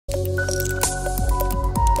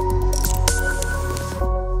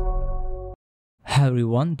Hi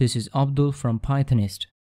everyone, this is Abdul from Pythonist.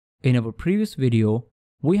 In our previous video,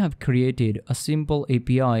 we have created a simple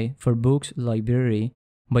API for books library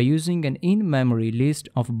by using an in-memory list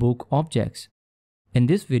of book objects. In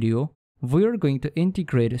this video, we are going to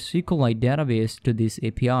integrate a SQLite database to this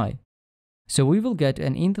API. So we will get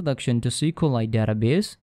an introduction to SQLite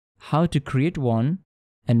database, how to create one,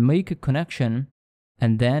 and make a connection,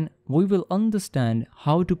 and then we will understand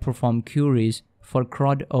how to perform queries for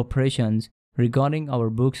CRUD operations regarding our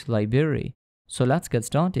books library. So let's get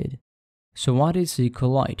started. So what is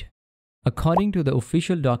SQLite? According to the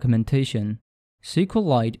official documentation,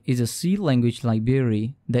 SQLite is a C language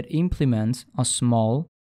library that implements a small,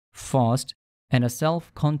 fast, and a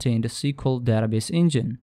self-contained SQL database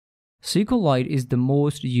engine. SQLite is the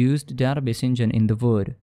most used database engine in the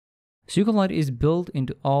world. SQLite is built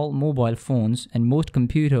into all mobile phones and most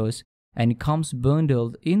computers and comes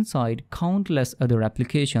bundled inside countless other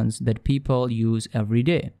applications that people use every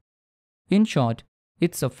day. In short,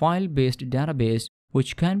 it's a file-based database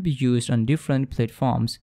which can be used on different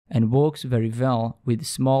platforms and works very well with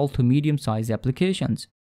small to medium-sized applications.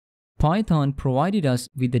 Python provided us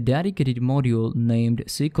with a dedicated module named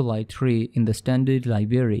SQLite 3 in the standard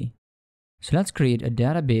library. So let's create a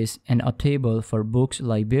database and a table for books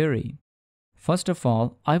library. First of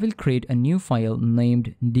all, I will create a new file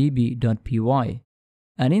named db.py,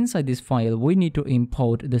 and inside this file we need to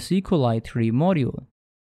import the SQLite 3 module.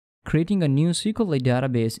 Creating a new SQLite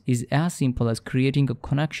database is as simple as creating a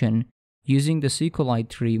connection using the SQLite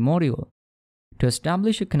 3 module. To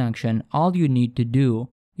establish a connection, all you need to do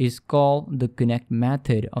is call the connect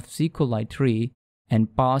method of SQLite 3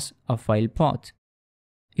 and pass a file path.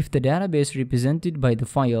 If the database represented by the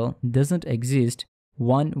file doesn't exist,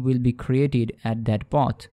 one will be created at that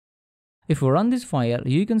path. If we run this file,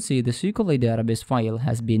 you can see the SQLite database file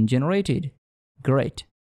has been generated. Great.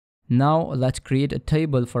 Now let's create a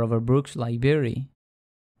table for our books library.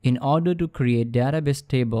 In order to create database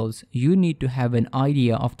tables, you need to have an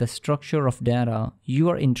idea of the structure of data you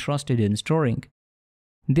are interested in storing.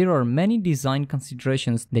 There are many design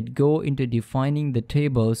considerations that go into defining the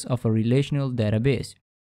tables of a relational database.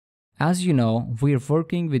 As you know, we are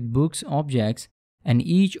working with books objects, and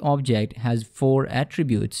each object has 4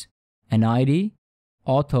 attributes: an ID,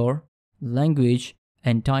 author, language,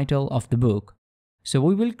 and title of the book. So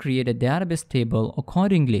we will create a database table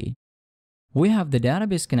accordingly. We have the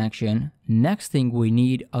database connection. Next thing, we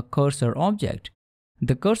need a cursor object.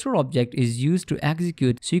 The cursor object is used to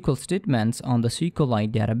execute SQL statements on the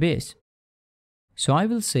SQLite database. So I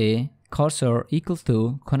will say cursor equals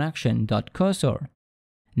to connection.cursor.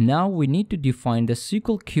 Now we need to define the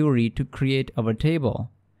SQL query to create our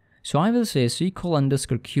table. So I will say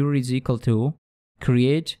SQL_query is equal to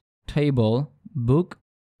create table book.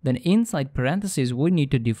 Then inside parentheses we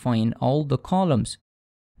need to define all the columns.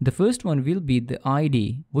 The first one will be the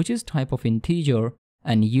ID, which is type of integer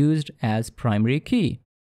and used as primary key.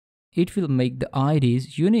 It will make the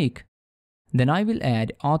IDs unique. Then I will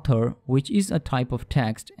add author, which is a type of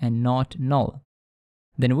text and not null.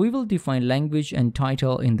 Then we will define language and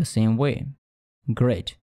title in the same way.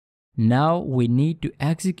 Great. Now we need to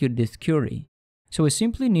execute this query. So we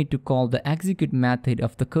simply need to call the execute method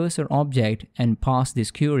of the cursor object and pass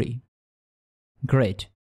this query. Great.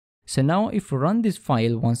 So now if we run this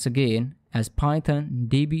file once again as python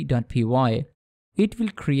db.py, it will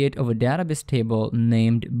create our database table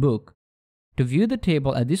named book. To view the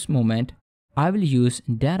table at this moment, I will use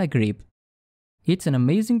DataGrip. It's an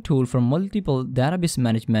amazing tool for multiple database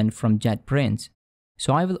management from JetBrains.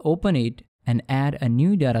 So I will open it and add a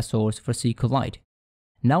new data source for SQLite.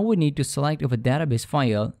 Now we need to select our database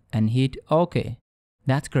file and hit OK.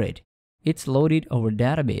 That's great. It's loaded our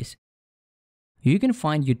database. You can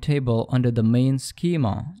find your table under the main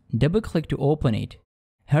schema. Double-click to open it.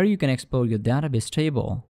 Here you can explore your database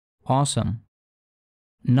table. Awesome.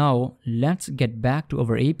 Now let's get back to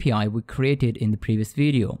our API we created in the previous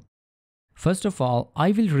video. First of all,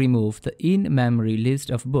 I will remove the in-memory list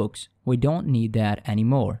of books. We don't need that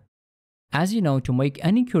anymore. As you know, to make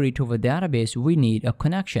any query to our database, we need a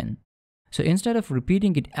connection. So instead of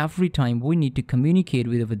repeating it every time we need to communicate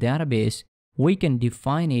with our database, we can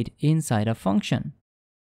define it inside a function.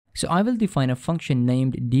 So I will define a function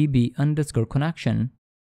named db_connection,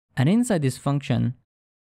 and inside this function,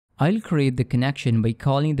 I'll create the connection by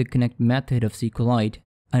calling the connect method of SQLite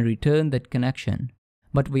and return that connection.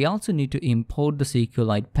 But we also need to import the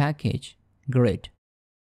SQLite package. Great.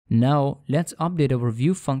 Now let's update our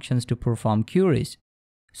view functions to perform queries.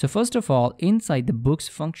 So first of all, inside the books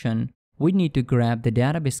function, we need to grab the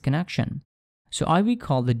database connection. So I will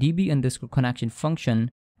call the db_connection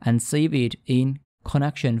function and save it in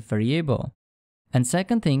connection variable. And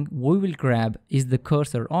second thing we will grab is the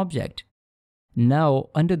cursor object. Now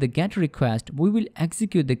under the get request, we will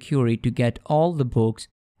execute the query to get all the books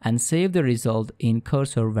and save the result in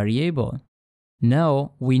cursor variable.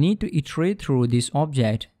 Now we need to iterate through this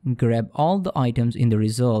object and grab all the items in the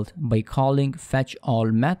result by calling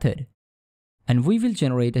fetchAll method. And we will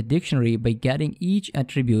generate a dictionary by getting each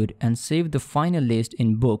attribute and save the final list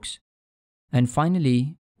in books. And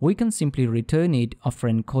finally, we can simply return it after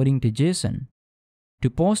encoding to JSON. To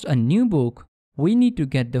post a new book, we need to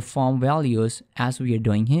get the form values as we are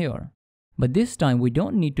doing here. But this time we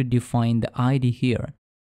don't need to define the ID here,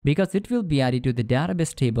 because it will be added to the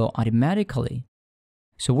database table automatically.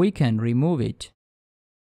 So we can remove it.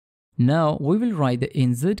 Now we will write the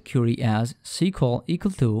insert query as SQL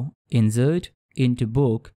equal to insert into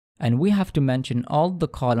book, and we have to mention all the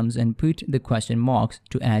columns and put the question marks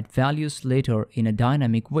to add values later in a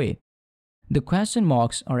dynamic way. The question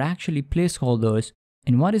marks are actually placeholders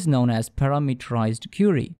in what is known as parameterized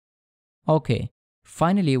query. Okay,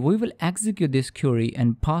 finally we will execute this query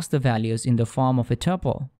and pass the values in the form of a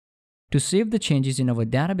tuple. To save the changes in our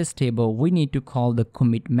database table, we need to call the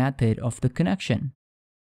commit method of the connection.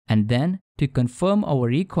 And then, to confirm our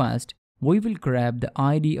request, we will grab the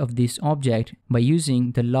ID of this object by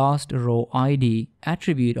using the last row ID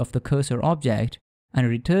attribute of the cursor object and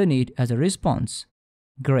return it as a response.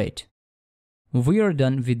 Great. We are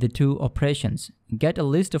done with the two operations, get a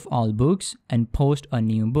list of all books and post a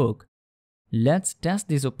new book. Let's test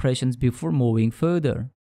these operations before moving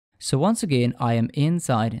further. So once again, I am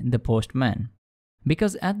inside the postman,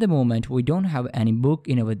 because at the moment we don't have any book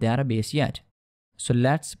in our database yet. So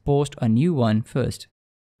let's post a new one first.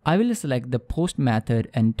 I will select the post method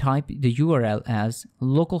and type the URL as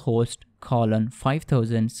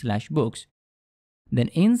localhost:5000/books. Then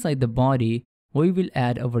inside the body, we will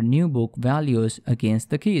add our new book values against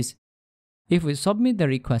the keys. If we submit the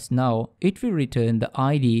request now, it will return the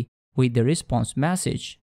ID with the response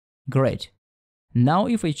message. Great. Now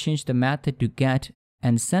if I change the method to get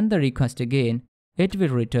and send the request again, it will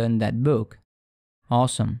return that book.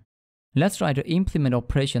 Awesome. Let's try to implement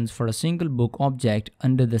operations for a single book object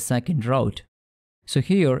under the second route. So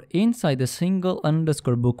here inside the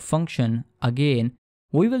single_book function, again,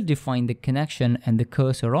 we will define the connection and the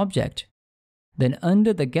cursor object. Then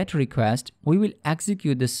under the get request, we will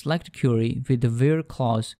execute the select query with the where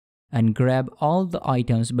clause and grab all the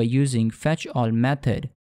items by using fetchAll method.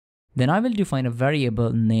 Then I will define a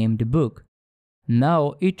variable named book.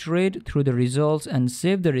 Now iterate through the results and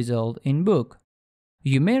save the result in book.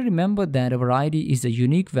 You may remember that our ID is a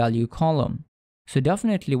unique value column, so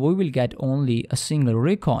definitely we will get only a single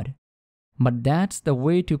record. But that's the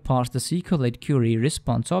way to parse the SQLite query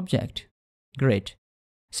response object. Great.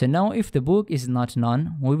 So now if the book is not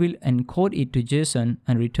none, we will encode it to JSON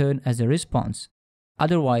and return as a response.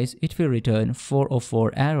 Otherwise, it will return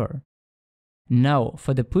 404 error. Now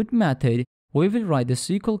for the put method, we will write the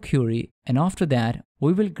SQL query, and after that,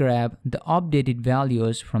 we will grab the updated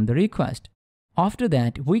values from the request. After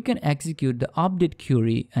that, we can execute the update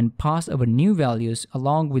query and pass our new values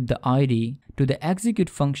along with the ID to the execute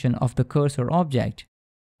function of the cursor object.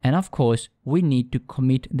 And of course, we need to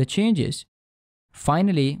commit the changes.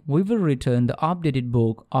 Finally, we will return the updated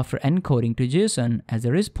book after encoding to JSON as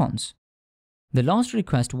a response. The last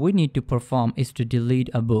request we need to perform is to delete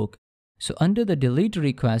a book. So under the delete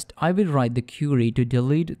request, I will write the query to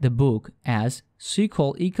delete the book as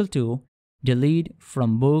SQL equal to delete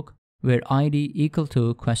from book where ID equal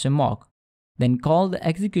to ? Then call the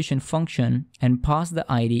execution function and pass the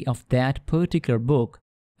ID of that particular book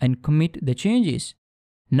and commit the changes.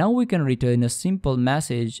 Now we can return a simple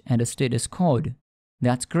message and a status code.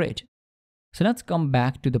 That's great. So let's come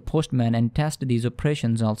back to the postman and test these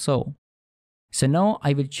operations also. So now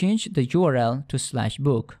I will change the URL to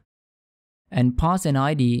 /book and pass an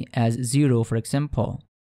ID as 0 for example,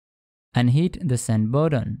 and hit the send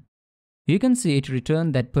button. You can see it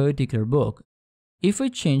returned that particular book. If I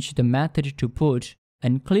change the method to put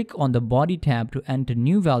and click on the body tab to enter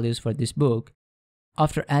new values for this book,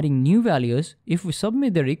 after adding new values, if we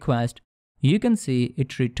submit the request, you can see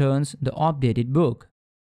it returns the updated book.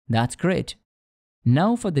 That's great.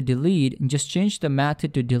 Now for the delete, just change the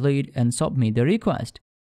method to delete and submit the request.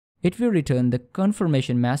 It will return the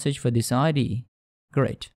confirmation message for this ID.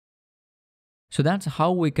 Great. So that's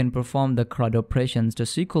how we can perform the CRUD operations to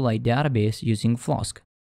SQLite database using Flask.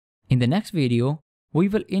 In the next video, we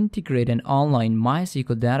will integrate an online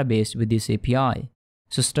MySQL database with this API.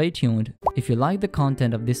 So stay tuned. If you like the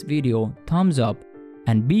content of this video, thumbs up,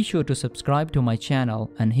 and be sure to subscribe to my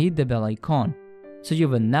channel and hit the bell icon so you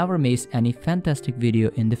will never miss any fantastic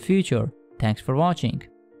video in the future. Thanks for watching.